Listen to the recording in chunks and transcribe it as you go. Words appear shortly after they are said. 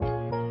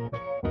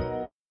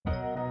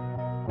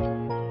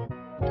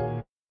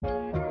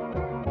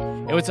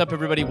Hey, what's up,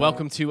 everybody?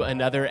 Welcome to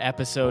another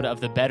episode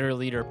of the Better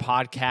Leader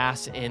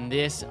Podcast. And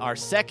this, our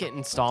second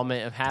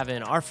installment of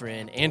having our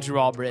friend Andrew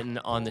Albritton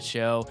on the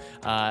show.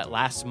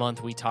 Last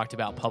month, we talked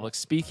about public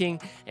speaking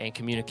and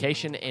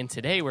communication. And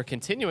today, we're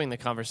continuing the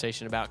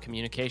conversation about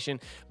communication,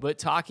 but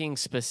talking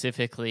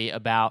specifically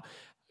about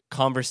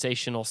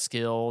conversational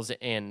skills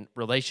and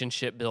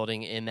relationship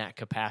building in that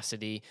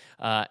capacity.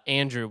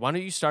 Andrew, why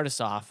don't you start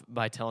us off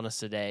by telling us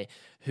today,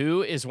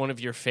 who is one of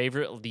your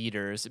favorite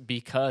leaders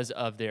because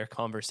of their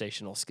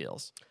conversational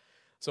skills?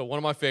 So one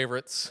of my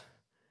favorites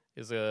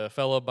is a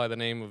fellow by the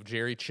name of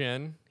Jerry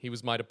Chin. He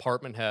was my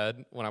department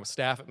head when I was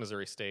staff at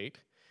Missouri State,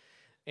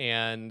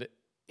 and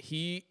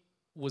he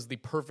was the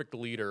perfect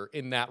leader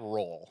in that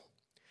role,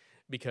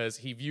 because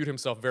he viewed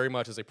himself very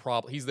much as a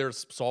problem. He's there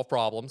to solve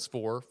problems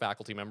for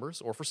faculty members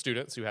or for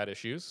students who had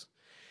issues,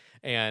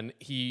 but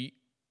he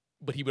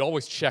would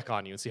always check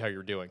on you and see how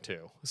you're doing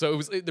too. So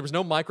there was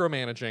no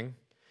micromanaging.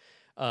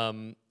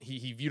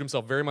 He viewed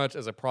himself very much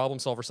as a problem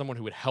solver, someone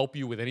who would help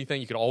you with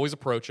anything. You could always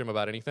approach him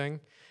about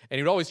anything, and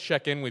he would always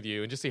check in with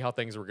you and just see how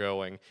things were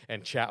going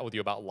and chat with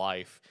you about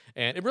life.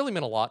 And it really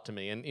meant a lot to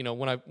me. And you know,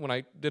 when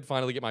I did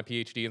finally get my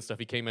PhD and stuff,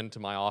 he came into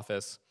my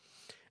office.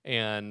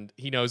 And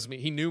he knows me.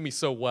 He knew me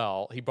so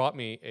well. He brought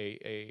me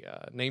a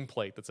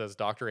nameplate that says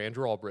Dr.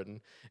 Andrew Albritton.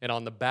 And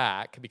on the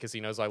back, because he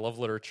knows I love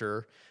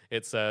literature,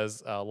 it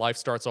says, life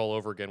starts all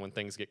over again when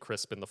things get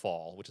crisp in the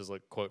fall, which is a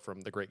quote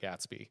from The Great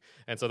Gatsby.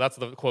 And so that's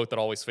the quote that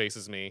always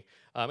faces me.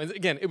 And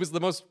again, it was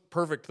the most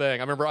perfect thing.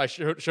 I remember I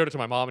showed it to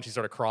my mom and she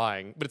started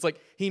crying. But it's like,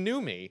 he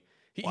knew me.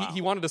 He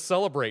wanted to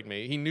celebrate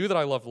me. He knew that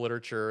I loved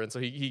literature, and so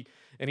he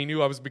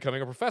knew I was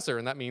becoming a professor.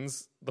 And that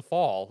means the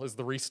fall is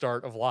the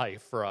restart of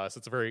life for us.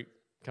 It's a very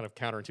kind of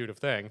counterintuitive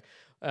thing.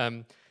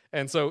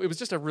 And so it was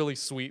just a really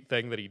sweet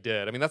thing that he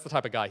did. I mean, that's the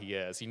type of guy he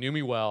is. He knew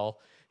me well.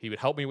 He would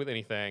help me with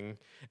anything.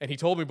 And he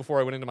told me before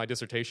I went into my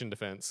dissertation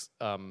defense,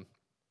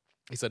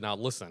 he said, now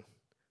listen,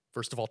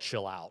 first of all,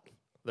 chill out.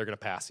 They're going to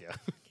pass you.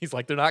 He's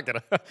like, they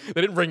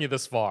didn't bring you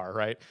this far,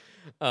 right?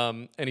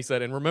 And he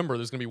said, and remember,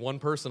 there's going to be one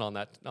person on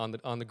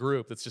the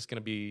group that's just going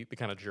to be the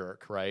kind of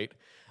jerk, right?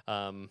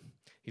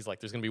 He's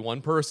like, there's going to be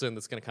one person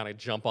that's going to kind of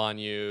jump on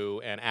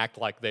you and act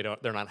like they're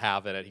not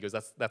having it. He goes,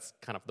 that's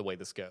kind of the way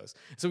this goes.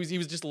 So he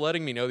was just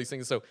letting me know these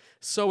things.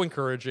 So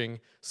encouraging,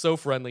 so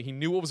friendly. He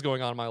knew what was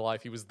going on in my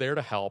life. He was there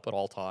to help at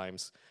all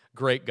times.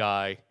 Great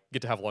guy.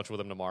 Get to have lunch with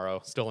him tomorrow.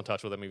 Still in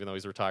touch with him, even though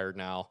he's retired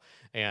now.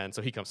 And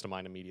so he comes to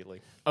mind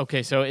immediately.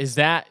 Okay, so is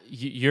that,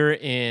 you're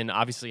in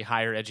obviously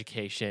higher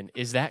education.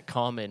 Is that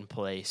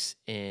commonplace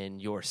in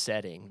your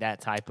setting, that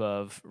type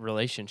of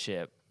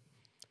relationship?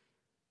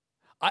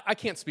 I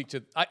can't speak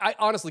to, I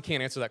honestly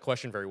can't answer that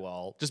question very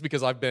well, just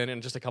because I've been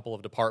in just a couple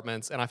of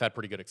departments and I've had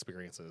pretty good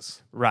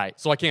experiences. Right.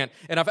 So I can't,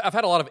 and I've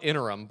had a lot of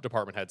interim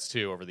department heads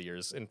too over the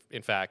years.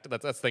 In fact,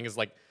 that's the thing, is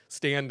like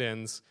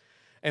stand-ins.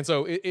 And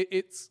so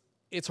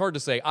it's hard to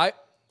say. I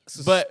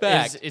suspect.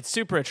 But it's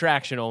super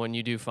attractional when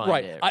you do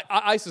find it.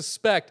 I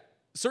suspect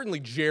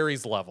certainly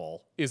Jerry's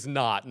level is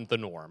not the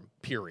norm,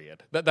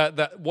 period.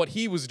 That what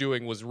he was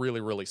doing was really,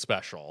 really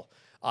special,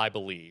 I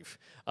believe,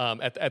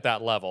 at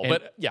that level.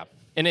 But yeah.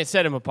 And it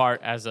set him apart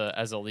as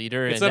a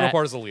leader. It set him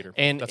apart as a leader.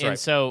 That's right. And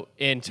so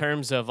in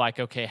terms of like,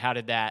 okay, how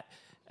did that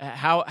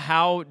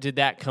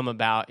come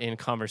about in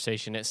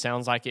conversation? It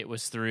sounds like it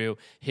was through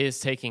his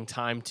taking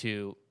time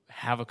to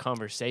have a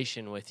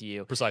conversation with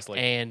you. Precisely.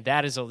 And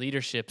that is a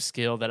leadership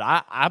skill that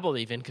I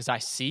believe in, because I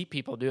see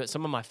people do it.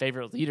 Some of my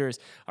favorite leaders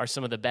are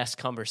some of the best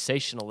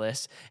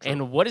conversationalists. True.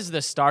 And what is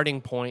the starting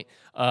point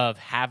of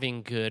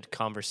having good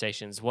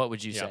conversations? What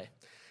would you say?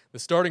 The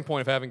starting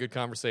point of having good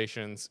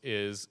conversations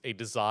is a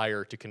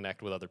desire to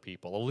connect with other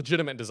people, a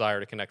legitimate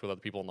desire to connect with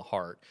other people in the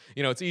heart.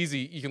 You know, it's easy.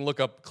 You can look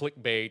up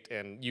clickbait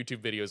and YouTube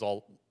videos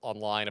all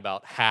online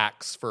about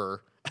hacks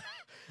for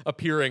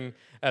appearing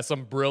as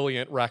some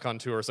brilliant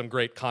raconteur, some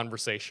great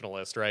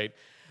conversationalist, right?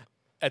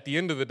 At the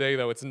end of the day,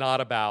 though, it's not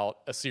about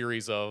a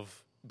series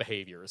of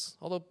behaviors,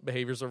 although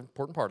behaviors are an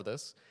important part of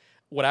this.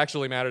 What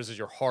actually matters is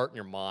your heart and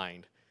your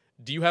mind.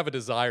 Do you have a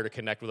desire to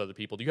connect with other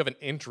people? Do you have an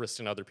interest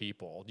in other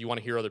people? Do you want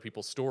to hear other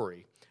people's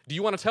story? Do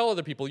you want to tell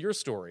other people your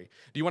story?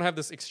 Do you want to have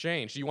this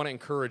exchange? Do you want to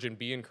encourage and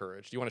be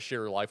encouraged? Do you want to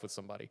share your life with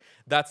somebody?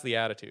 That's the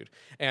attitude.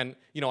 And,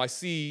 you know, I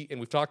see, and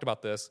we've talked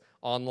about this,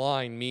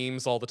 online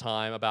memes all the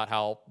time about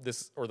how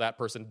this or that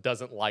person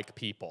doesn't like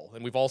people.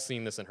 And we've all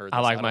seen this and heard this.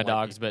 I like my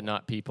dogs, but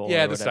not people.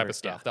 Yeah, this type of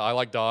stuff. Yeah. I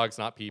like dogs,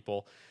 not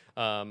people.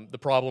 The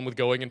problem with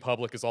going in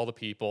public is all the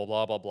people,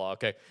 blah, blah, blah.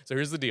 Okay, so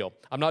here's the deal.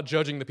 I'm not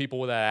judging the people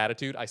with that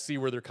attitude. I see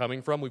where they're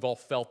coming from. We've all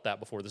felt that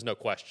before. There's no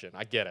question.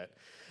 I get it.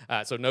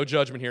 So no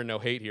judgment here, no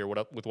hate here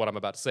with what I'm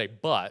about to say.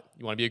 But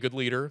you want to be a good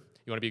leader,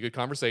 you want to be a good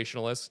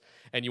conversationalist,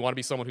 and you want to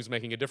be someone who's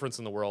making a difference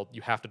in the world,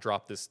 you have to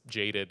drop this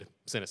jaded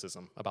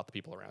cynicism about the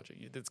people around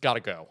you. It's got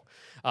to go.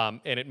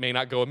 And it may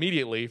not go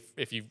immediately.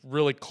 If you've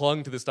really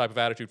clung to this type of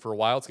attitude for a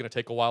while, it's going to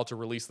take a while to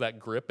release that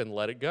grip and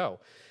let it go.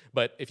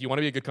 But if you want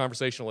to be a good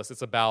conversationalist,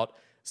 it's about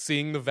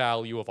seeing the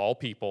value of all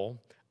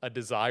people, a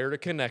desire to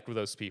connect with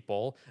those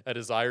people, a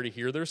desire to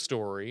hear their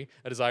story,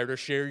 a desire to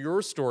share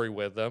your story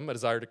with them, a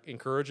desire to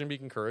encourage and be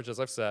encouraged, as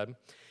I've said.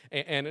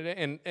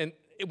 And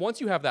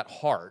once you have that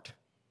heart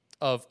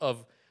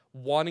of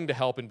wanting to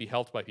help and be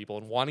helped by people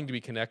and wanting to be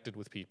connected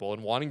with people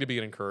and wanting to be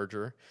an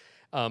encourager,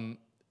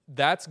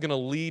 that's going to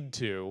lead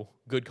to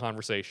good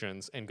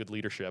conversations and good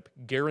leadership,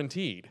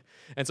 guaranteed.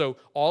 And so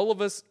all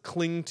of us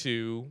cling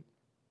to,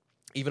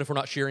 even if we're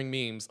not sharing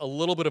memes, a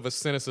little bit of a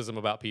cynicism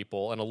about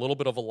people and a little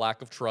bit of a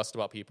lack of trust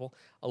about people.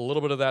 A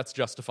little bit of that's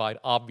justified,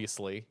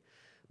 obviously,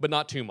 but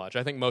not too much.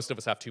 I think most of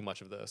us have too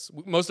much of this.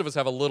 Most of us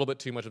have a little bit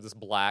too much of this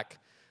black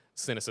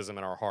cynicism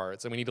in our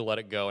hearts, and we need to let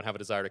it go and have a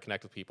desire to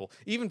connect with people.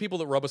 Even people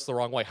that rub us the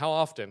wrong way. How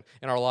often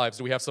in our lives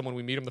do we have someone,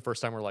 we meet them the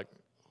first time, we're like,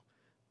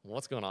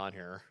 what's going on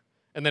here?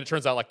 And then it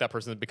turns out like that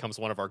person becomes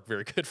one of our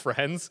very good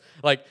friends.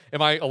 Like,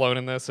 am I alone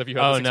in this? Have you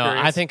had this experience?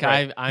 No, I think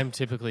right. I'm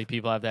typically,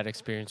 people have that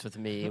experience with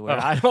me where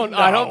I don't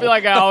feel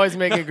like I always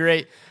make a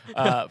great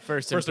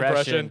first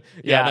impression.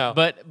 Yeah, no.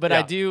 But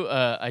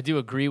yeah. I do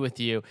agree with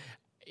you.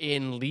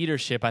 In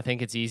leadership, I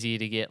think it's easy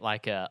to get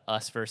like a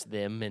us versus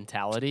them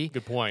mentality.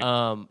 Good point.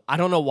 I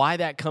don't know why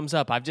that comes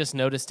up. I've just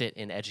noticed it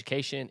in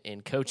education,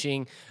 in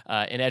coaching.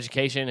 In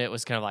education, it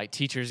was kind of like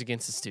teachers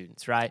against the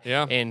students, right?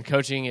 Yeah. In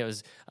coaching, it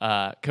was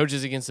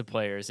coaches against the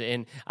players.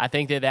 And I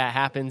think that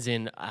happens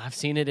I've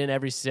seen it in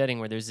every setting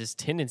where there's this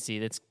tendency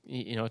that's,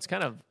 it's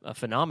kind of a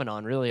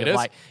phenomenon really.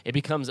 Like it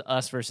becomes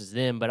us versus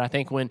them. But I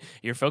think when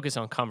you're focused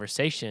on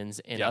conversations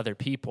and other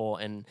people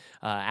and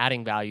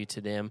adding value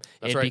to them,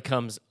 it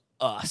becomes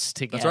us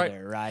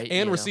together, right?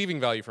 And receiving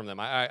value from them.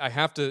 I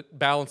have to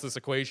balance this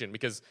equation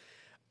because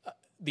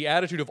the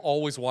attitude of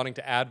always wanting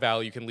to add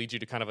value can lead you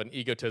to kind of an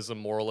egotism,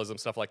 moralism,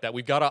 stuff like that.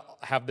 We've got to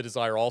have the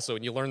desire also,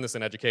 and you learn this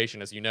in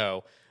education, as you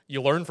know.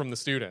 You learn from the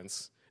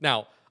students.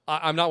 Now,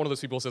 I'm not one of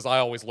those people who says I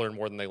always learn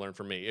more than they learn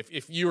from me.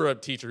 If you're a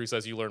teacher who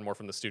says you learn more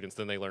from the students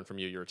than they learn from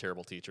you, you're a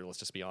terrible teacher. Let's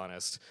just be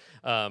honest.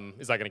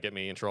 Is that going to get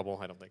me in trouble?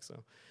 I don't think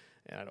so.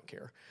 And I don't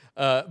care.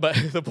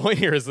 But the point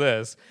here is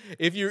this.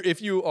 If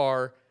you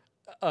are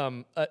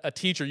a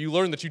teacher, you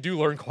learn that you do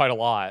learn quite a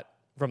lot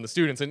from the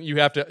students, and you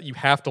have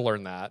to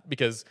learn that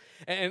because,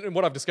 and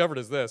what I've discovered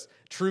is this: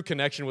 true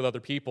connection with other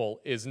people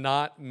is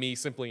not me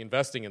simply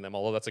investing in them,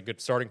 although that's a good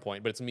starting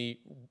point, but it's me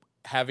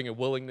having a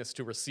willingness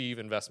to receive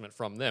investment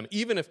from them,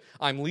 even if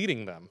I'm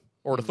leading them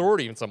or an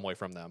authority in some way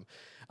from them.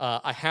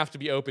 I have to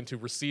be open to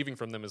receiving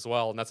from them as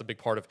well, and that's a big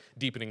part of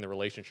deepening the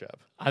relationship.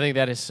 I think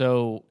that is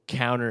so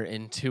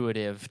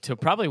counterintuitive to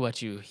probably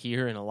what you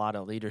hear in a lot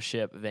of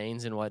leadership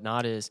veins and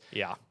whatnot is,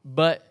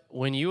 but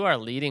when you are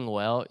leading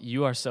well,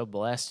 you are so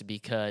blessed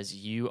because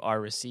you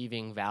are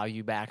receiving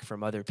value back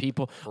from other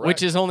people,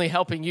 which is only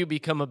helping you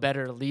become a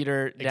better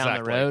leader down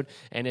the road.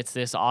 And it's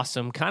this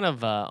awesome kind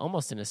of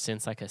almost in a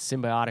sense like a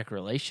symbiotic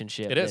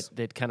relationship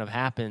that kind of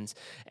happens.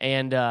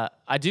 And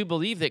I do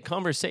believe that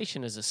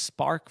conversation is a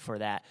spark for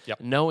that,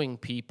 knowing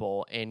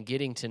people and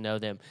getting to know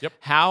them.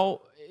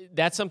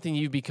 That's something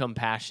you've become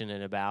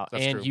passionate about,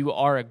 and you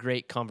are a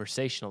great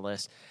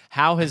conversationalist.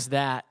 How has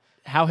that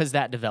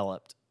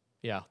developed?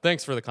 Yeah,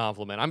 thanks for the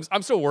compliment.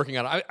 I'm still working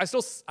on it.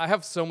 I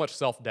have so much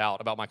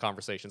self-doubt about my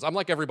conversations. I'm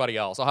like everybody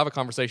else. I'll have a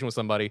conversation with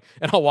somebody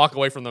and I'll walk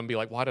away from them and be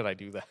like, why did I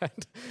do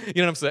that? You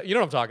know what I'm saying? You know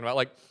what I'm talking about?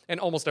 Like, and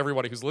almost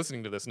everybody who's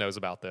listening to this knows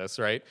about this,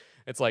 right?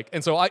 It's like,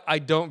 and so I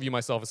don't view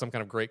myself as some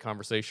kind of great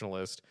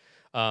conversationalist.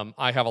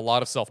 I have a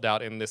lot of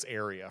self-doubt in this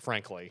area,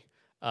 frankly.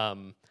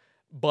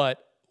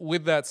 But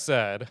with that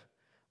said,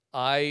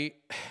 I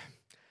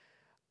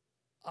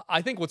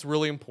think what's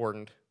really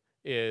important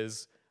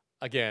is,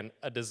 again,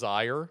 a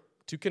desire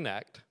to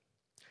connect,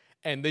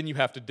 and then you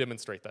have to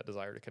demonstrate that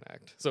desire to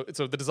connect. So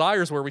the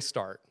desire is where we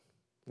start.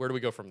 Where do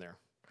we go from there?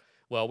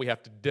 Well, we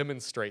have to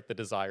demonstrate the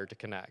desire to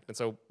connect. And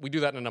so we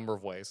do that in a number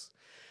of ways.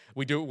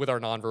 We do it with our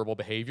nonverbal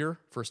behavior,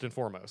 first and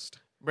foremost.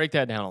 Break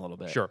that down a little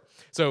bit. Sure.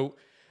 So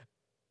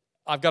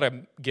I've got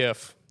a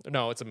GIF,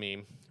 no, it's a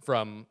meme,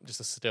 from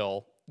just a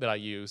still that I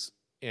use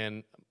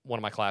in one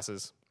of my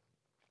classes.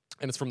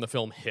 And it's from the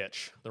film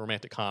Hitch, the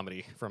romantic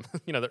comedy from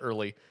the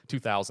early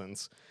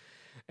 2000s.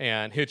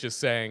 And Hitch is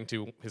saying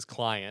to his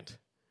client,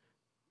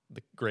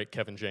 the great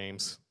Kevin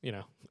James,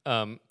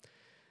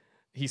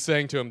 he's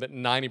saying to him that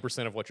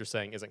 90% of what you're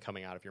saying isn't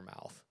coming out of your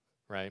mouth,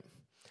 right?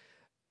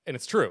 And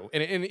it's true.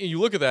 And you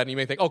look at that and you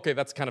may think, okay,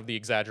 that's kind of the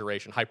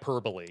exaggeration,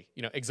 hyperbole,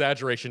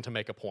 exaggeration to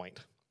make a point.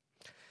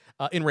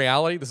 In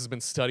reality, this has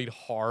been studied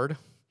hard,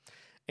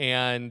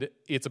 and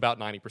it's about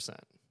 90%.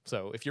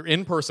 So if you're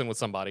in person with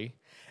somebody,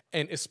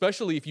 and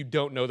especially if you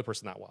don't know the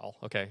person that well,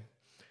 okay,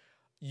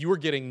 you are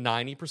getting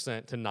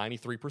 90% to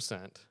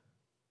 93%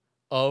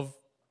 of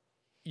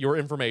your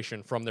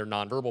information from their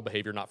nonverbal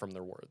behavior, not from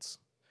their words.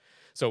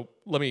 So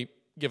let me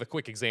give a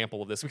quick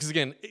example of this, because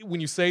again,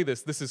 when you say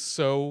this is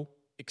so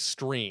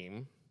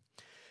extreme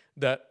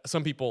that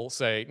some people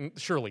say,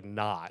 surely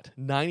not.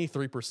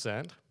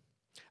 93%?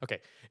 Okay,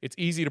 it's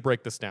easy to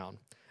break this down.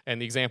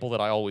 And the example that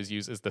I always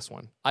use is this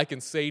one. I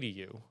can say to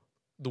you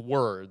the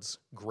words,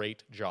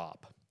 great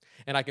job.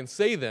 And I can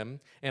say them,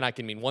 and I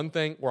can mean one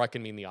thing, or I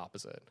can mean the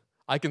opposite.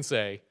 I can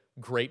say,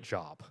 great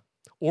job,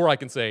 or I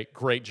can say,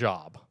 great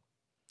job.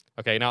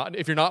 Okay, now,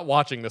 if you're not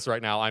watching this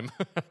right now,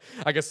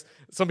 I guess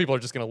some people are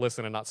just going to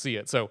listen and not see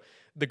it. So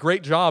the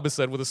great job is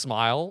said with a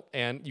smile,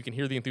 and you can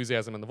hear the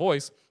enthusiasm in the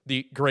voice.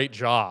 The great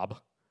job,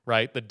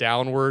 right? The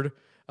downward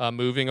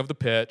moving of the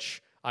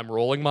pitch. I'm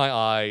rolling my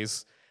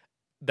eyes.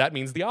 That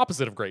means the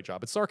opposite of great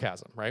job. It's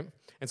sarcasm, right?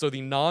 And so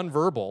the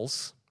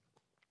nonverbals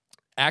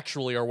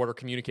actually are what are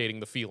communicating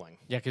the feeling.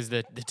 Yeah, because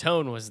the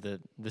tone was the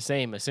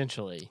same,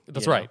 essentially.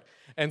 That's right.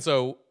 And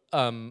so,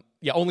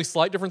 only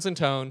slight difference in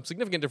tone,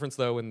 significant difference,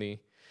 though, in the...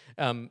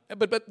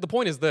 but the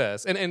point is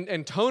this,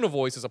 and tone of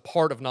voice is a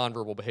part of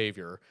nonverbal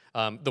behavior.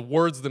 The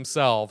words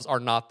themselves are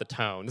not the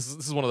tone. This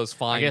is one of those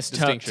fine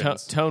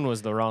distinctions. Tone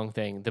was the wrong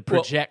thing. The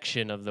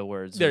projection of the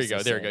words. There you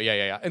go.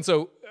 Yeah. And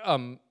so,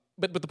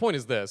 but the point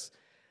is this: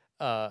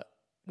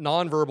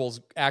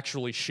 nonverbals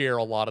actually share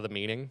a lot of the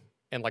meaning.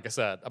 And like I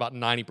said, about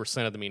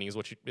 90% of the meaning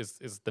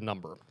is the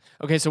number.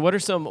 Okay, so what are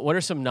some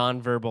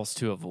nonverbals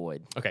to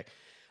avoid? Okay,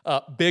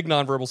 big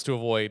nonverbals to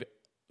avoid: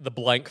 the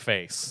blank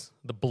face,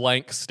 the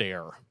blank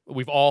stare.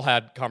 We've all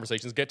had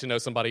conversations, get to know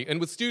somebody, and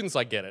with students,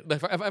 I get it.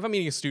 If I'm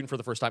meeting a student for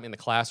the first time in the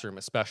classroom,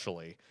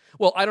 especially,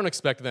 well, I don't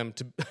expect them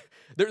to.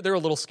 They're a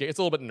little scared. It's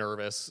a little bit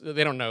nervous.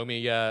 They don't know me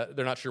yet.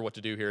 They're not sure what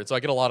to do here, and so I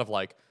get a lot of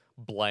like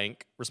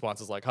blank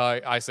responses, like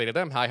 "Hi." I say to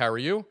them, "Hi, how are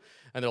you?"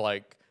 And they're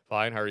like,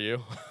 "Fine, how are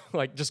you?"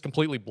 Like just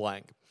completely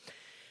blank.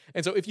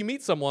 And so if you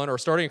meet someone or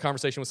starting a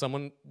conversation with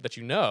someone that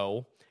you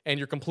know and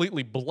you're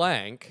completely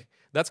blank,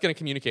 that's going to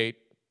communicate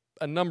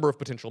a number of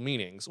potential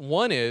meanings.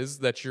 One is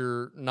that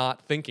you're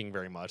not thinking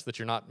very much, that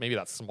you're not maybe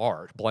that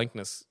smart.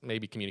 Blankness may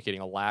be communicating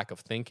a lack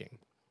of thinking.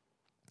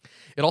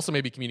 It also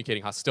may be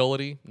communicating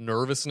hostility,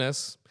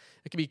 nervousness.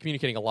 It can be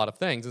communicating a lot of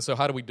things. And so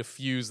how do we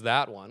diffuse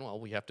that one? Well,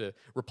 we have to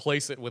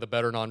replace it with a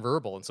better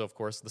nonverbal. And so, of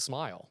course, the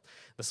smile.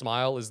 The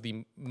smile is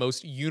the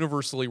most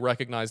universally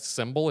recognized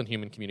symbol in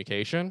human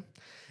communication.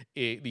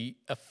 The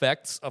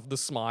effects of the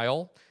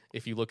smile,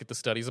 if you look at the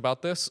studies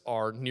about this,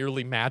 are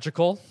nearly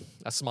magical.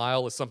 A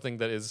smile is something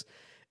that is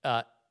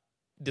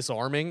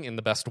disarming in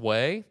the best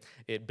way.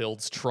 It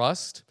builds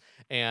trust.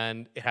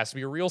 And it has to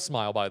be a real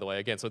smile, by the way.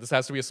 Again, so this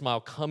has to be a smile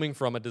coming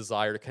from a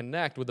desire to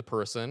connect with the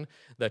person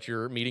that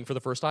you're meeting for the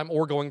first time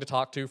or going to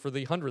talk to for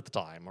the 100th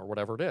time or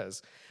whatever it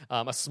is.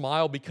 A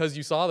smile because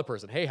you saw the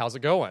person. Hey, how's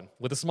it going?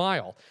 With a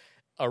smile.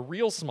 A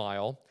real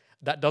smile,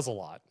 that does a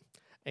lot.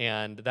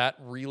 And that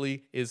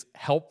really is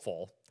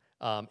helpful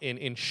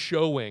in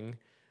showing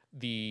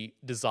the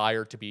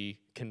desire to be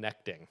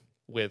connecting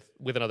with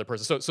another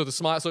person. So the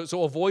smile.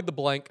 So avoid the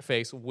blank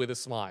face with a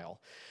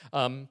smile.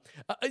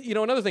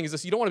 Another thing is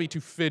this: you don't want to be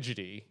too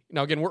fidgety.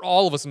 Now, again,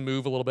 all of us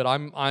move a little bit.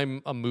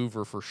 I'm a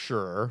mover for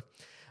sure,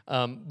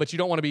 but you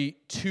don't want to be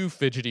too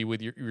fidgety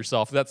with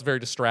yourself. That's very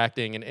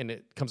distracting, and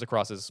it comes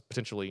across as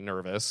potentially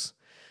nervous.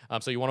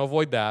 So you want to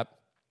avoid that.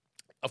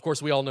 Of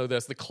course, we all know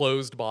this, the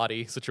closed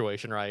body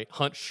situation, right?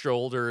 Hunched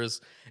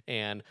shoulders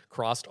and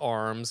crossed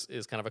arms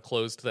is kind of a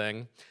closed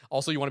thing.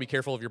 Also, you want to be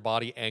careful of your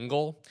body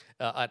angle.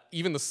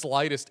 Even the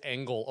slightest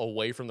angle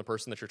away from the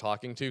person that you're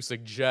talking to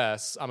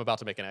suggests I'm about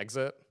to make an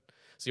exit.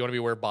 So you want to be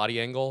aware of body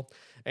angle.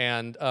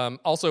 And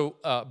also,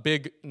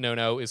 big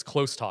no-no is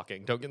close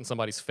talking. Don't get in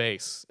somebody's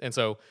face. And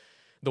so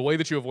the way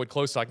that you avoid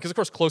close talking, because of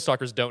course close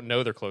talkers don't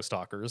know they're close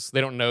talkers. They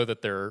don't know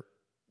that they're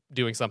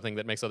doing something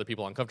that makes other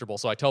people uncomfortable.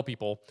 So I tell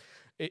people,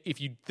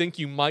 if you think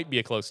you might be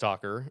a close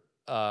talker,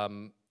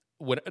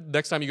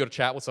 next time you go to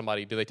chat with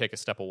somebody, do they take a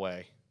step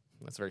away?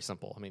 That's very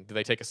simple. I mean, do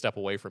they take a step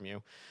away from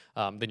you?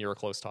 Then you're a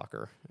close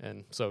talker.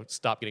 And so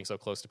stop getting so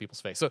close to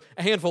people's face. So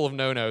a handful of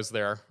no-nos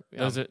there.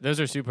 Those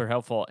are super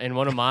helpful. And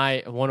one of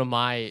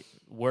my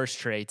worst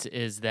traits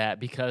is that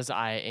because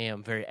I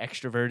am very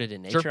extroverted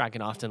in nature, I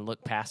can often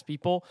look past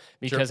people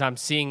because I'm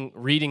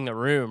reading the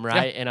room,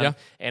 right?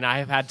 And I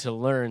have had to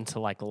learn to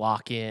like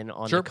lock in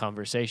on the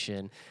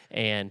conversation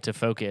and to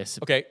focus.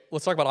 Okay,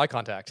 let's talk about eye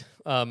contact.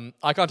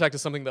 Eye contact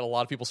is something that a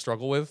lot of people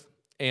struggle with.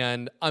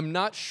 And I'm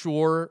not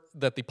sure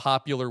that the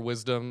popular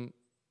wisdom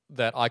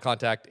that eye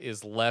contact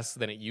is less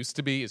than it used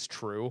to be is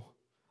true.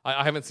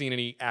 I haven't seen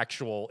any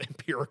actual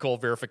empirical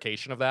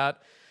verification of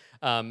that.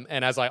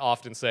 And as I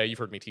often say, you've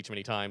heard me teach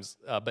many times,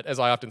 but as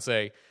I often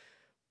say,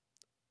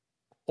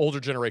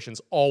 older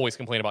generations always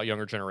complain about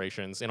younger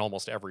generations in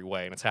almost every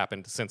way, and it's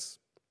happened since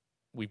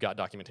we've got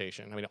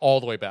documentation. I mean,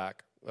 all the way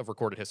back of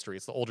recorded history,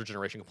 it's the older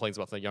generation complains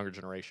about the younger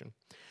generation.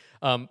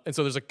 And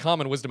so there's a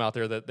common wisdom out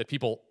there that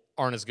people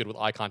aren't as good with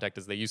eye contact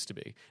as they used to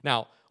be.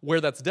 Now, where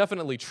that's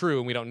definitely true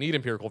and we don't need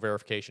empirical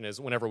verification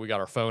is whenever we got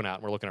our phone out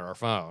and we're looking at our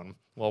phone.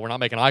 Well, we're not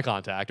making eye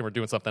contact and we're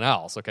doing something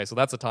else. Okay, so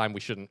that's a time we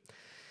shouldn't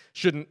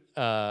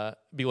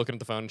be looking at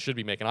the phone, should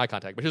be making eye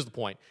contact. But here's the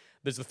point.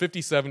 There's the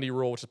 50-70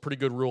 rule, which is a pretty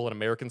good rule in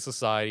American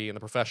society, in the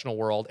professional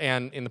world,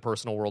 and in the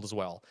personal world as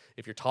well.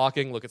 If you're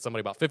talking, look at somebody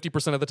about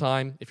 50% of the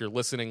time. If you're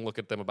listening, look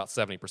at them about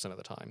 70% of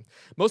the time.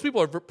 Most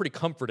people are pretty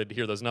comforted to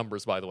hear those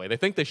numbers, by the way. They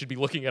think they should be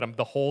looking at them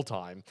the whole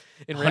time.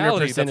 In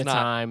reality, 100% that's of the not.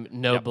 time,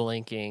 no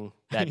blinking.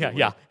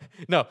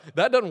 No,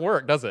 that doesn't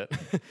work, does it?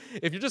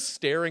 If you're just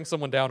staring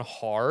someone down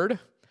hard,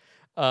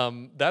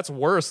 That's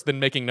worse than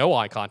making no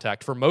eye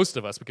contact for most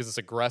of us because it's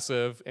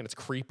aggressive and it's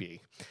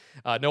creepy.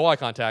 No eye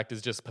contact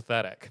is just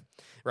pathetic,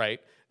 right?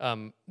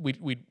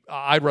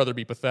 I'd rather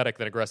be pathetic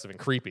than aggressive and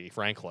creepy,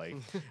 frankly.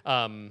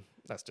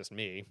 That's just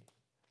me.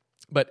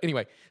 But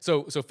anyway,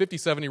 so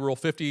 50-70 rule,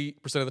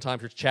 50% of the time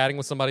if you're chatting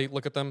with somebody,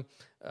 look at them.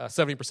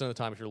 70% of the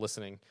time if you're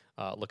listening,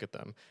 look at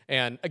them.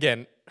 And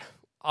again,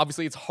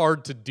 obviously it's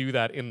hard to do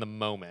that in the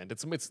moment.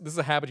 This is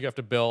a habit you have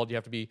to build. You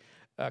have to be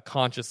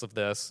conscious of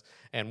this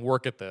and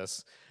work at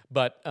this.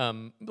 But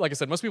like I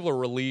said, most people are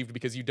relieved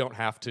because you don't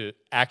have to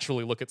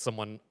actually look at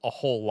someone a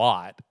whole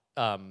lot.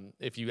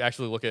 If you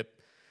actually look at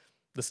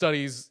the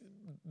studies,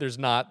 there's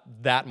not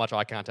that much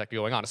eye contact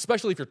going on,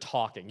 especially if you're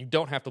talking. You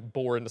don't have to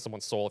bore into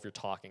someone's soul if you're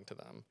talking to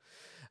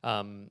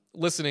them.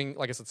 Listening,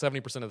 like I said,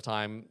 70% of the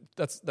time,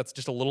 that's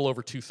just a little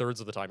over 2/3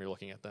 of the time you're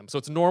looking at them. So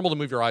it's normal to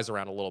move your eyes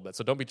around a little bit.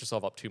 So don't beat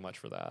yourself up too much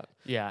for that.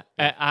 Yeah.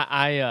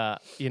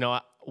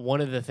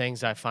 One of the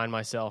things I find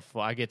myself,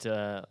 I get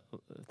to,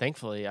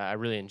 thankfully, I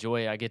really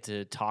enjoy, I get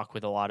to talk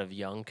with a lot of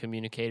young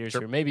communicators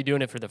who are maybe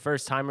doing it for the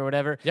first time or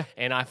whatever. Yeah.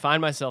 And I find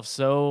myself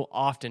so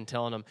often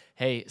telling them,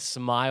 hey,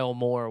 smile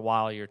more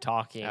while you're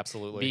talking.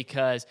 Absolutely.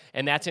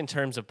 And that's in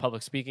terms of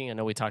public speaking. I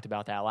know we talked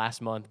about that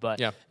last month, but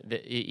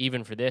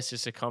even for this,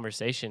 just a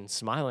conversation,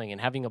 smiling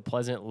and having a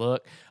pleasant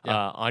look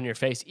on your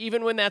face,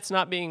 even when that's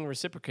not being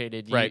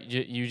reciprocated,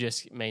 you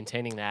just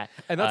maintaining that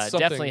and that's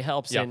definitely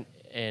helps. Yeah.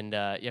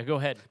 Go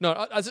ahead.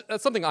 No,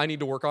 that's something I need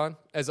to work on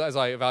as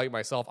I evaluate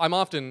myself. I'm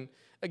often,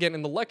 again,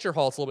 in the lecture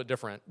hall, it's a little bit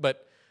different,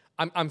 but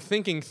I'm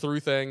thinking through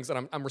things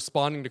and I'm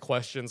responding to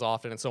questions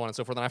often and so on and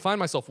so forth. And I find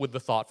myself with the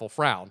thoughtful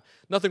frown.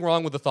 Nothing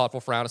wrong with the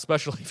thoughtful frown,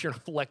 especially if you're in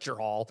a lecture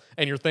hall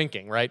and you're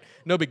thinking, right?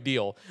 No big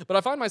deal. But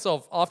I find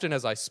myself often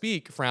as I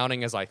speak,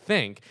 frowning as I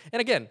think. And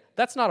again,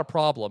 that's not a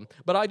problem.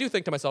 But I do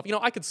think to myself,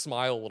 I could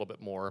smile a little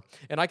bit more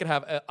and I could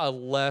have a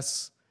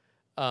less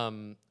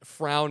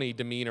frowny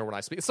demeanor when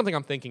I speak. It's something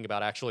I'm thinking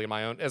about actually in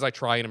my own, as I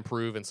try and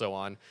improve and so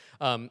on.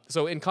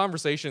 So in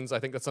conversations, I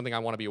think that's something I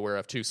want to be aware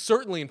of too.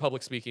 Certainly in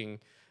public speaking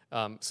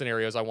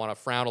scenarios, I want to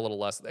frown a little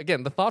less.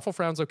 Again, the thoughtful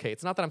frown's okay.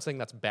 It's not that I'm saying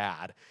that's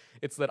bad.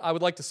 It's that I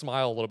would like to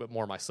smile a little bit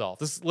more myself.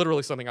 This is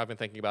literally something I've been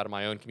thinking about in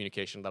my own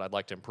communication that I'd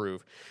like to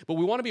improve. But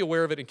we want to be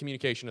aware of it in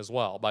communication as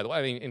well, by the way.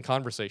 I mean, in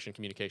conversation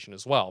communication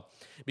as well.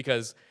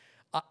 Because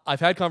I've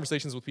had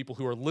conversations with people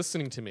who are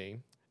listening to me.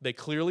 They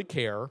clearly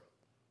care.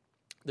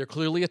 They're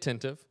clearly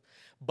attentive,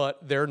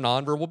 but their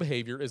nonverbal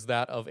behavior is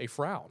that of a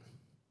frown.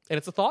 And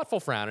it's a thoughtful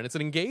frown, and it's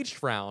an engaged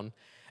frown,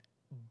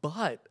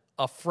 but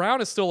a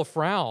frown is still a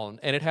frown,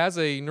 and it has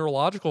a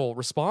neurological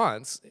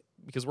response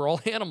because we're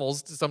all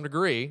animals to some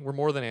degree. We're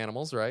more than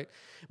animals, right?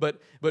 But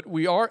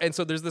we are, and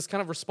so there's this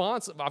kind of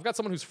response. I've got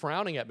someone who's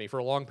frowning at me for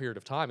a long period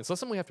of time, and so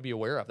that's something we have to be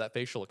aware of, that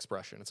facial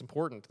expression. It's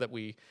important that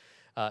we,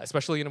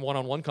 especially in a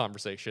one-on-one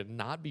conversation,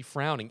 not be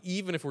frowning,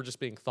 even if we're just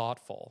being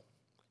thoughtful.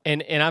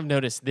 And I've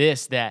noticed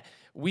this, that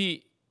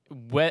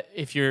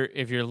if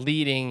you're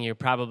leading, you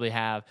probably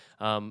have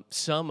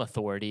some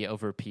authority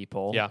over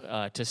people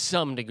to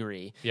some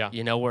degree. Yeah.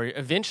 Where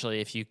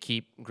eventually, if you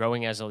keep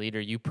growing as a leader,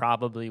 you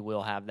probably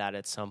will have that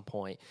at some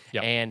point.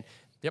 Yeah. And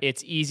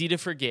it's easy to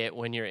forget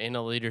when you're in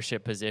a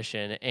leadership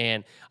position.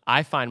 And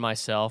I find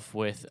myself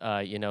with,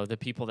 the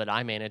people that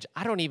I manage,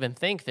 I don't even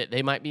think that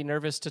they might be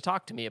nervous to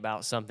talk to me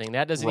about something.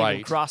 That doesn't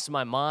even cross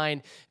my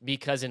mind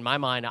because in my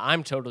mind,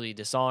 I'm totally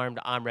disarmed.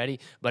 I'm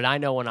ready. But I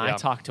know when I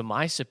talk to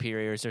my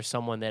superiors or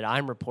someone that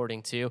I'm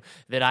reporting to,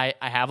 that I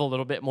have a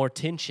little bit more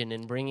tension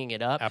in bringing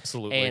it up.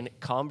 Absolutely. And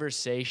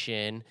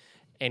conversation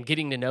and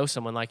getting to know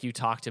someone like you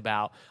talked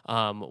about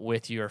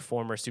with your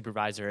former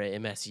supervisor at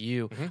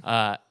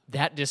MSU,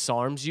 that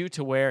disarms you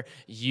to where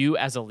you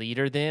as a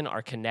leader then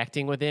are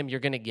connecting with them. You're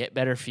going to get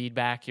better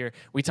feedback.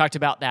 We talked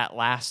about that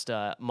last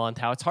month,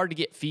 how it's hard to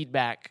get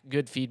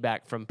good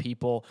feedback from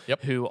people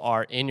who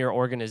are in your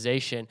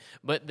organization.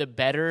 But the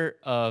better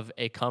of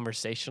a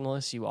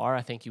conversationalist you are,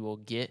 I think you will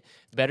get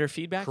better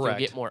feedback. Correct.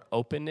 You'll get more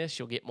openness.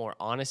 You'll get more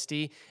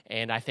honesty.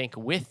 And I think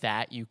with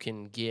that, you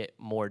can get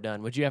more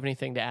done. Would you have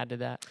anything to add to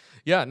that?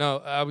 Yeah, no,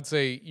 I would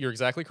say you're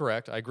exactly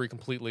correct. I agree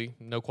completely.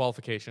 No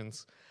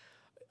qualifications.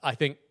 I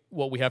think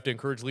what we have to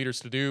encourage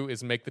leaders to do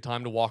is make the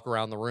time to walk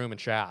around the room and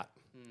chat.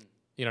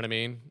 You know what I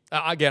mean?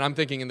 Again, I'm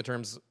thinking in the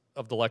terms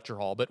of the lecture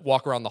hall, but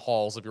walk around the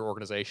halls of your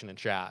organization and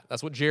chat.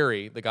 That's what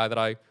Jerry, the guy that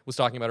I was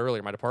talking about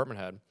earlier, my department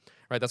head,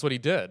 right? That's what he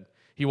did.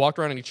 He walked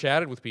around and he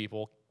chatted with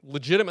people,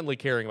 legitimately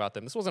caring about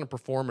them. This wasn't a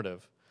performative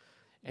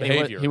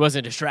behavior. He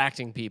wasn't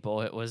distracting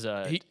people. It was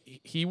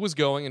he was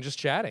going and just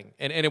chatting,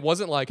 and it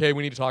wasn't like, hey,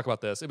 we need to talk about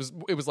this.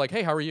 It was like,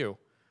 hey, how are you?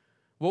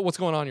 What's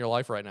going on in your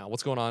life right now?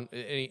 What's going on?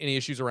 Any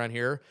issues around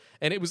here?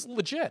 And it was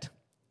legit,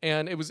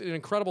 and it was an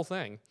incredible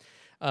thing.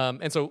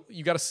 And so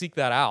you got to seek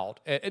that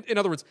out. In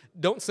other words,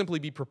 don't simply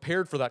be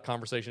prepared for that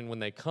conversation when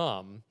they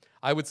come.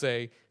 I would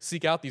say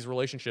seek out these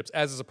relationships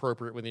as is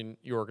appropriate within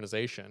your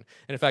organization.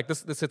 And in fact,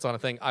 this hits on a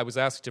thing. I was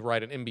asked to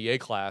write an MBA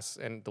class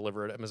and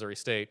deliver it at Missouri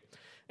State,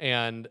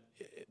 and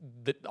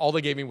all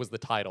they gave me was the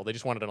title. They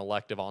just wanted an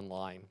elective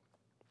online.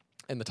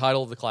 And the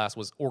title of the class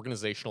was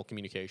Organizational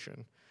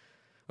Communication.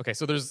 Okay,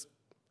 so there's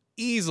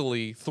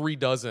easily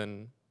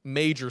 36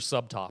 major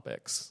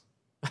subtopics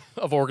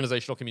of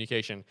organizational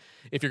communication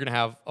if you're going to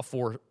have a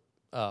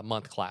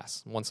 4-month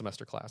class,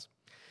 1-semester class.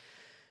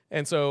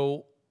 And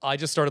so I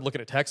just started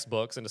looking at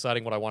textbooks and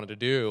deciding what I wanted to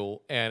do,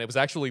 and it was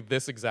actually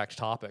this exact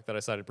topic that I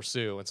decided to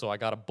pursue. And so I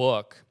got a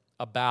book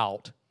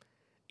about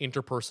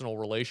interpersonal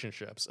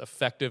relationships,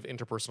 effective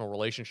interpersonal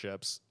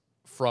relationships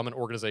from an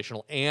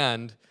organizational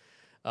and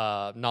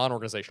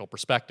non-organizational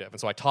perspective. And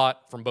so I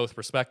taught from both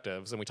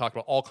perspectives, and we talked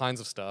about all kinds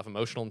of stuff.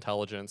 Emotional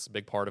intelligence, a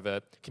big part of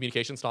it.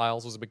 Communication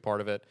styles was a big part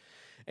of it.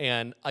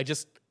 And I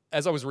just,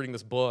 as I was reading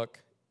this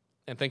book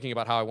and thinking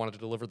about how I wanted to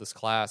deliver this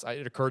class,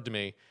 it occurred to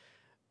me,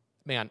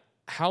 man,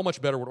 how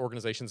much better would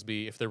organizations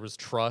be if there was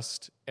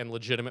trust and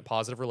legitimate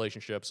positive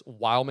relationships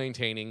while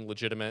maintaining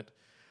legitimate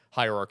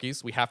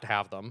hierarchies? We have to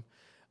have them.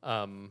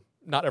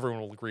 Not everyone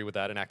will agree with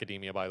that in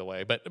academia, by the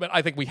way, but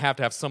I think we have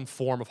to have some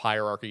form of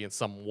hierarchy in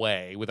some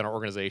way within our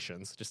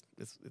organizations. Just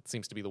it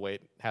seems to be the way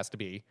it has to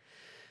be.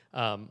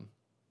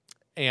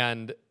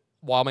 And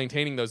while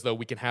maintaining those, though,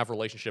 we can have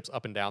relationships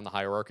up and down the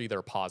hierarchy that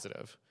are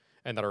positive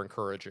and that are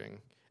encouraging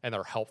and that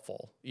are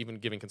helpful, even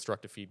giving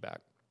constructive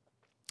feedback.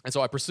 And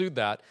so I pursued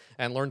that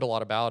and learned a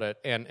lot about it,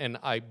 and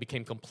I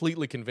became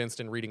completely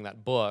convinced in reading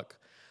that book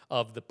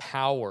of the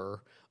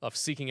power of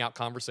seeking out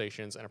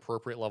conversations and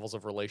appropriate levels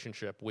of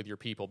relationship with your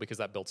people, because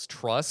that builds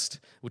trust,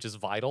 which is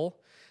vital,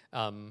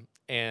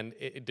 and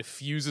it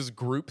diffuses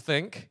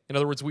groupthink. In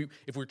other words,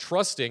 if we're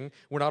trusting,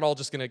 we're not all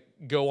just going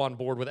to go on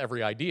board with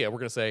every idea. We're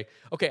going to say,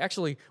 okay,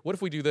 actually, what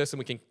if we do this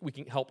and we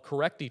can help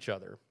correct each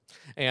other?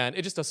 And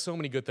it just does so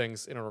many good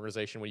things in an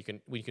organization where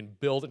you can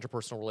build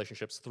interpersonal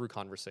relationships through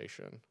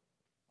conversation.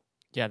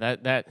 Yeah,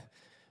 that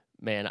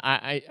man,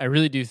 I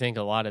really do think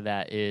a lot of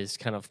that is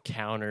kind of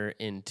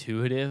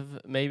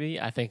counterintuitive, maybe.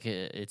 I think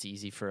it's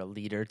easy for a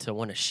leader to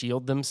want to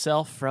shield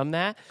themselves from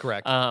that.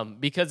 Correct.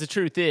 Because the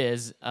truth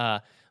is,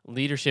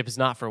 leadership is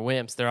not for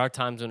wimps. There are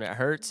times when it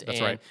hurts. That's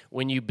and right.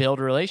 when you build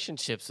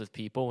relationships with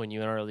people, when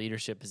you are in a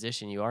leadership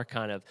position, you are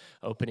kind of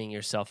opening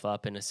yourself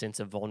up in a sense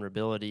of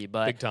vulnerability.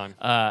 But Big time.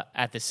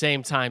 At the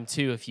same time,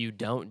 too, if you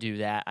don't do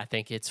that, I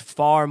think it's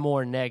far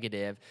more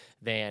negative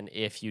than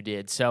if you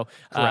did. So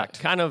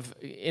kind of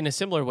in a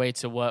similar way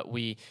to what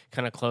we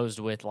kind of closed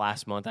with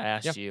last month, I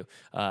asked you,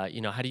 how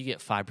do you get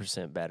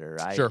 5% better,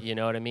 right? Sure. You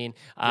know what I mean?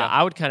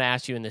 I would kind of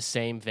ask you in the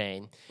same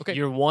vein. Okay.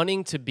 You're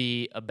wanting to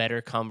be a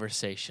better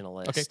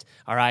conversationalist. Okay.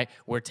 All right.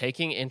 We're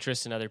taking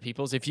interest in other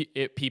people's. If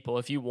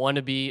you want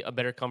to be a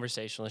better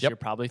conversationalist, you're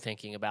probably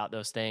thinking about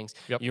those things.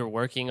 You're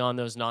working on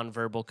those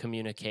nonverbal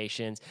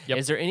communications.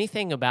 Is there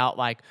anything about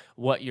like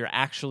what you're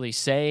actually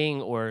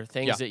saying or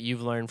things that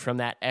you've learned from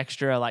that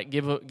extra, like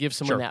give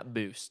someone that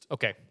boost?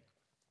 Okay.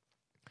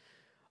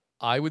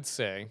 I would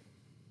say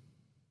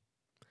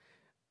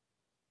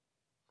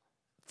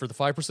for the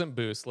 5%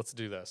 boost, let's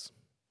do this.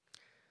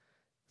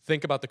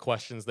 Think about the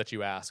questions that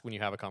you ask when you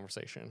have a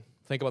conversation.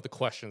 Think about the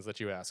questions that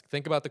you ask.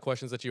 Think about the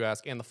questions that you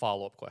ask and the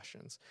follow-up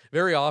questions.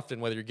 Very often,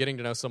 whether you're getting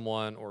to know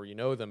someone or you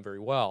know them very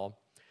well,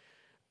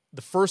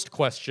 the first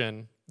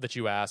question that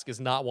you ask is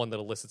not one that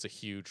elicits a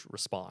huge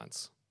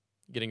response.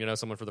 Getting to know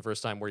someone for the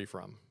first time, where are you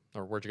from?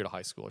 Or where'd you go to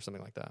high school or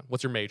something like that?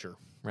 What's your major,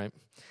 right?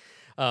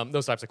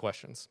 Those types of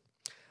questions.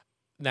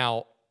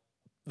 Now,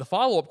 the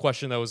follow-up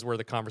question, though, is where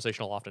the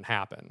conversation will often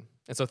happen.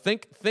 And so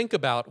think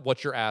about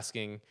what you're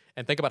asking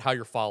and think about how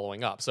you're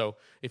following up. So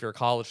if you're a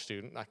college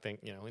student, I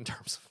think, in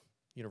terms of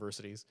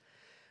universities,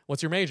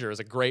 what's your major is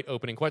a great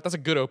opening question. That's a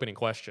good opening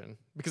question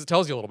because it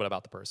tells you a little bit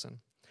about the person.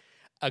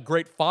 A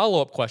great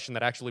follow-up question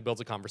that actually builds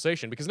a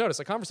conversation, because notice,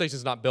 a conversation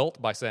is not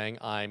built by saying,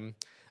 I'm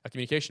a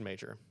communication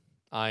major.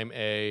 I'm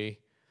a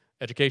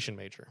education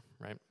major,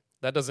 right?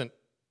 That doesn't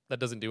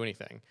do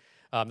anything.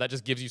 That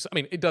just gives you,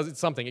 it's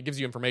something. It gives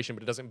you information,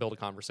 but it doesn't build a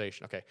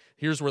conversation. Okay,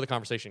 here's where the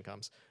conversation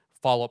comes.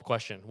 Follow-up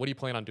question. What do you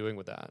plan on doing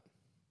with that?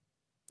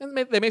 And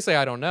they may say,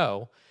 I don't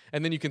know.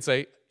 And then you can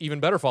say,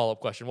 even better follow-up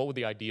question. What would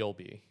the ideal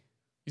be?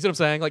 You see what I'm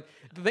saying? Like,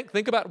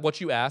 think about what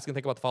you ask and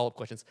think about the follow-up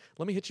questions.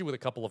 Let me hit you with a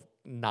couple of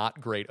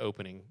not great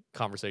opening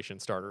conversation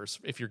starters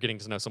if you're getting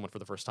to know someone for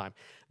the first time.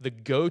 The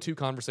go-to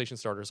conversation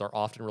starters are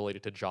often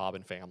related to job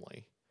and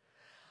family.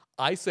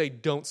 I say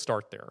don't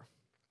start there.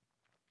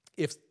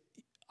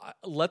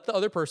 Let the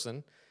other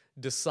person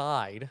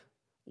decide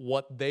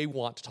what they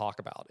want to talk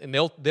about. And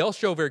they'll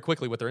show very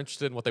quickly what they're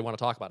interested in, what they want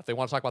to talk about. If they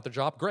want to talk about their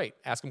job, great.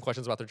 Ask them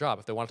questions about their job.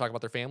 If they want to talk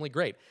about their family,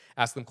 great.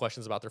 Ask them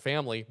questions about their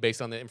family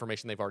based on the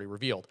information they've already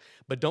revealed.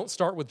 But don't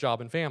start with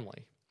job and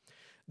family.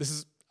 This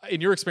is, in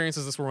your experience,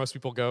 is this where most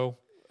people go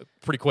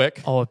pretty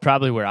quick? Oh,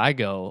 probably where I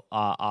go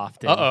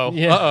often.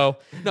 Uh-oh.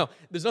 No,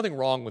 there's nothing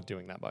wrong with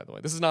doing that, by the way.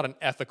 This is not an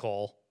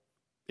ethical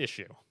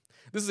issue.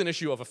 This is an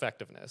issue of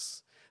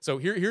effectiveness. So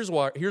here's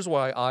why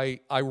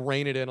I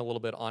rein it in a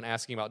little bit on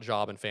asking about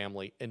job and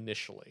family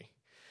initially.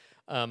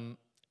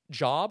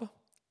 Job,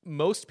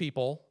 most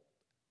people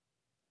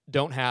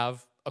don't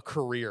have a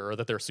career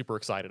that they're super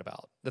excited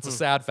about. That's a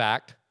sad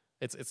fact.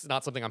 It's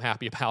not something I'm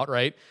happy about,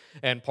 right?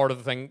 And part of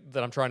the thing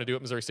that I'm trying to do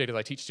at Missouri State is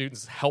I teach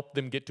students, help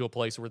them get to a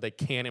place where they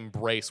can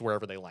embrace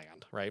wherever they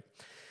land, right?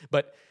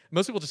 But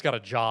most people just got a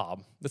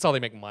job. That's how they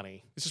make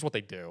money. It's just what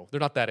they do. They're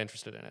not that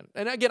interested in it.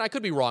 And again, I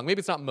could be wrong. Maybe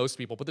it's not most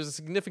people, but there's a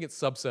significant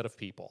subset of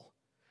people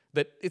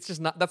that it's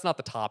just not, that's not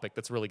the topic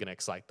that's really going to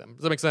excite them.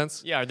 Does that make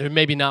sense? Yeah, they're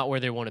maybe not where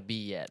they want to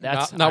be yet.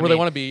 That's not where they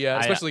want to be yet,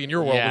 especially in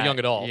your world with young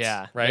adults.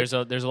 Yeah, right?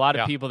 There's a lot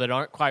of people that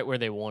aren't quite where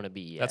they want to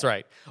be yet. That's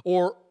right.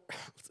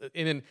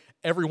 And then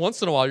every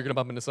once in a while, you're going to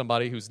bump into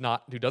somebody who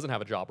doesn't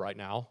have a job right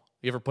now.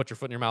 You ever put your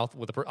foot in your mouth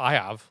with I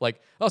have.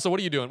 Like, oh, so what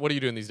are you doing? What are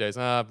you doing these days?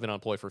 I've been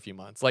unemployed for a few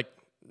months. Like,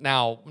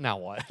 now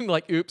what?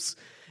 Like, oops.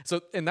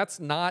 So, and that's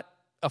not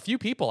a few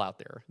people out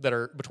there that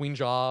are between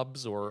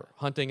jobs or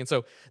hunting. And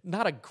so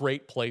not a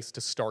great place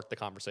to start the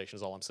conversation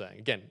is all I'm saying.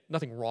 Again,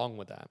 nothing wrong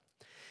with that.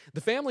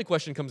 The family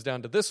question comes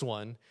down to this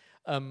one.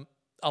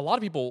 A lot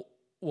of people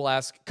will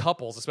ask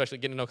couples, especially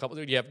getting to know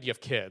couples, do you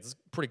have kids?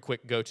 Pretty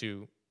quick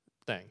go-to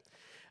thing.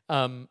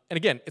 And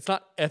again, it's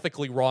not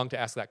ethically wrong to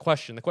ask that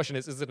question. The question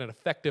is it an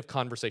effective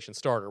conversation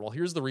starter? Well,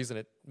 here's the reason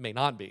it may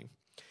not be.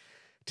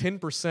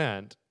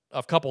 10%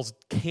 of couples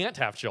can't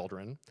have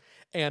children,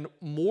 and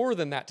more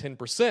than that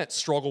 10%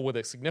 struggle with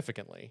it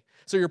significantly.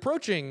 So you're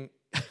approaching,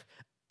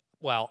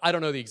 well, I don't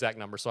know the exact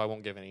number, so I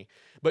won't give any,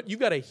 but you've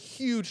got a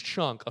huge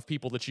chunk of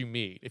people that you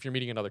meet if you're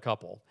meeting another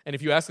couple. And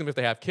if you ask them if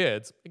they have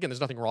kids, again,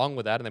 there's nothing wrong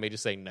with that, and they may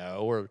just say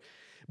no,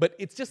 but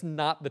it's just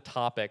not the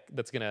topic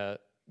that's going to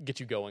get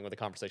you going with the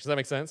conversation. Does that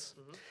make sense?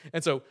 Mm-hmm.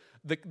 And so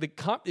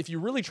if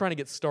you're really trying to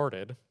get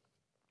started,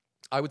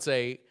 I would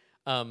say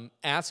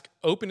ask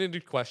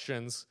open-ended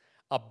questions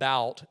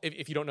about,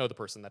 if you don't know the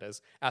person, that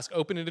is, ask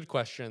open-ended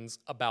questions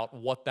about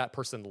what that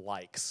person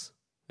likes.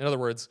 In other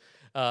words,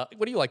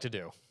 what do you like to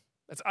do?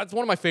 It's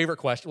one of my favorite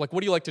questions. Like,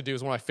 what do you like to do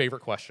is one of my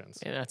favorite questions.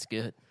 Yeah, that's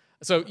good.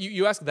 So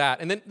you ask that,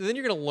 and then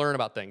you're going to learn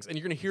about things, and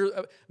you're going to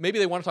hear, maybe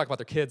they want to talk about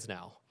their kids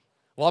now.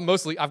 Well,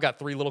 I've got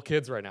 3 little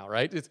kids right now,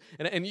 right? That's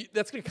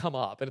going to come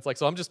up. And it's like,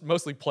 so I'm just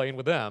mostly playing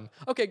with them.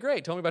 Okay,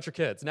 great. Tell me about your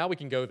kids. Now we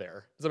can go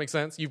there. Does that make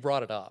sense? You've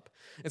brought it up.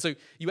 And so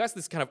you ask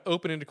this kind of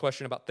open-ended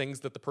question about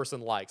things that the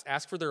person likes.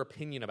 Ask for their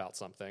opinion about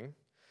something.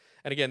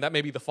 And again, that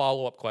may be the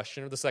follow-up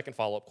question or the second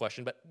follow-up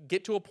question, but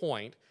get to a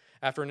point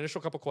after an initial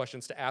couple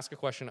questions to ask a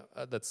question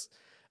that's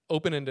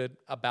open-ended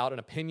about an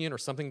opinion or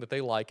something that they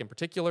like in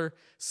particular,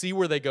 see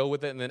where they go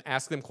with it, and then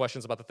ask them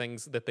questions about the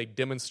things that they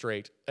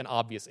demonstrate an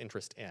obvious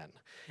interest in.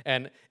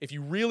 And if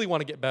you really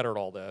want to get better at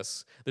all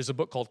this, there's a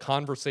book called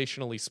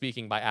Conversationally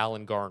Speaking by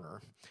Alan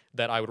Garner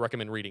that I would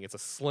recommend reading. It's a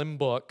slim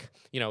book.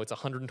 It's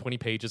 120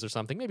 pages or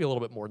something, maybe a little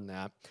bit more than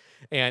that.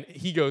 And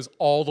he goes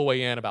all the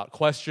way in about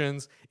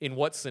questions. He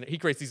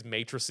creates these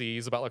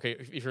matrices about, okay,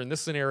 if you're in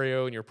this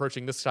scenario and you're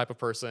approaching this type of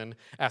person,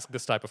 ask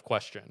this type of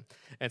question.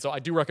 And so I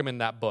do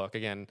recommend that book.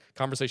 Again,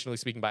 Conversationally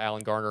Speaking by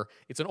Alan Garner.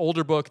 It's an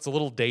older book. It's a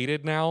little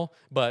dated now,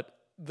 but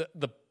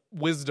the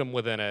wisdom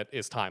within it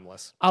is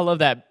timeless. I love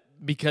that.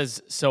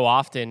 Because so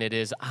often it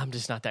is, I'm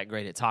just not that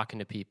great at talking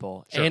to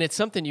people. Sure. And it's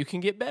something you can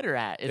get better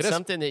at. It's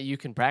something that you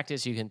can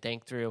practice, you can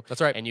think through.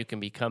 That's right. And you can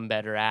become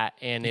better at.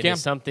 And it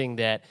is something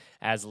that,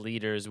 as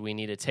leaders, we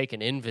need to take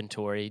an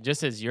inventory.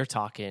 Just as you're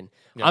talking,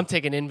 I'm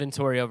taking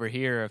inventory over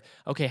here of,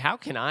 okay, how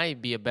can I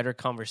be a better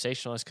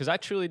conversationalist? Because I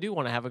truly do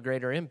want to have a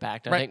greater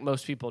impact. I think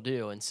most people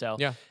do. And so,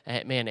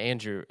 man,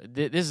 Andrew,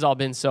 this has all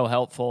been so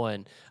helpful.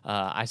 And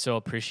I so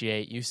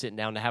appreciate you sitting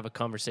down to have a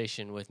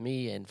conversation with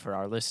me and for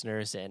our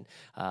listeners. And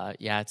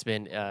it's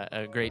been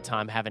a great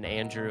time having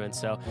Andrew. And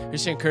so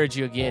just to encourage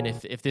you again,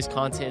 if this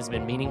content has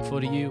been meaningful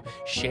to you,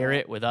 share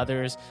it with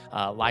others,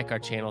 like our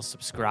channel,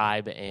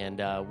 subscribe,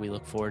 and we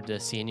look forward to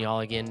seeing you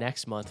all again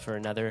next month for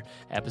another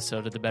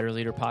episode of the Better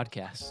Leader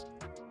Podcast.